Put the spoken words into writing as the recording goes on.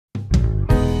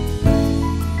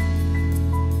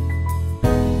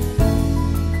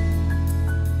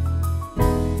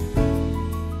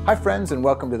Hi friends, and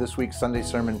welcome to this week's Sunday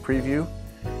Sermon Preview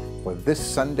for this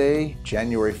Sunday,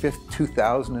 January 5th,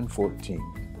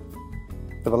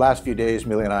 2014. For the last few days,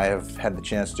 Millie and I have had the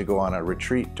chance to go on a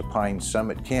retreat to Pine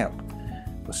Summit Camp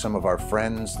with some of our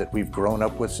friends that we've grown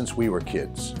up with since we were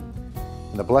kids.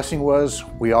 And the blessing was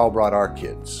we all brought our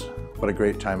kids. What a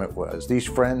great time it was. These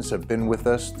friends have been with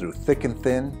us through thick and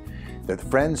thin. They're the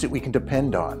friends that we can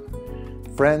depend on.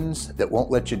 Friends that won't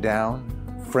let you down.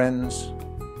 Friends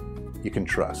you can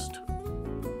trust.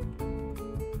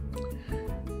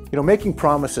 You know, making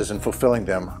promises and fulfilling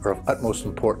them are of utmost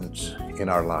importance in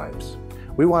our lives.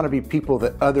 We want to be people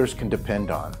that others can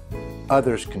depend on,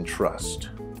 others can trust.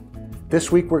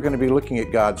 This week we're going to be looking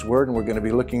at God's Word, and we're going to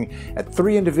be looking at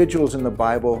 3 individuals in the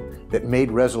Bible that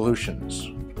made resolutions.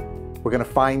 We're going to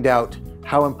find out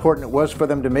how important it was for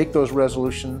them to make those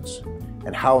resolutions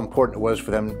and how important it was for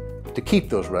them to keep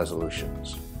those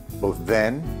resolutions, both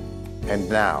then and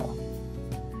now.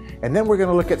 And then we're going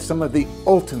to look at some of the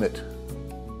ultimate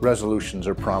resolutions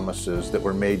or promises that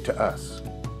were made to us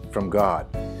from God,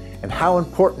 and how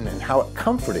important and how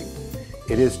comforting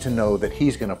it is to know that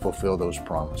He's going to fulfill those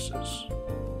promises.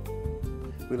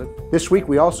 This week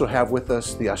we also have with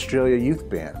us the Australia Youth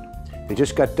Band. They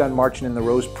just got done marching in the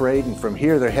Rose Parade, and from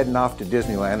here they're heading off to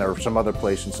Disneyland or some other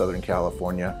place in Southern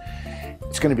California.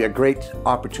 It's going to be a great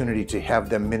opportunity to have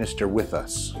them minister with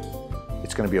us.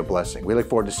 It's going to be a blessing. We look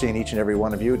forward to seeing each and every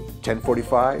one of you at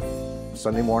 10:45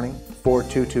 Sunday morning,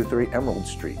 4223 Emerald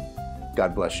Street.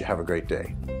 God bless you. Have a great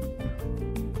day.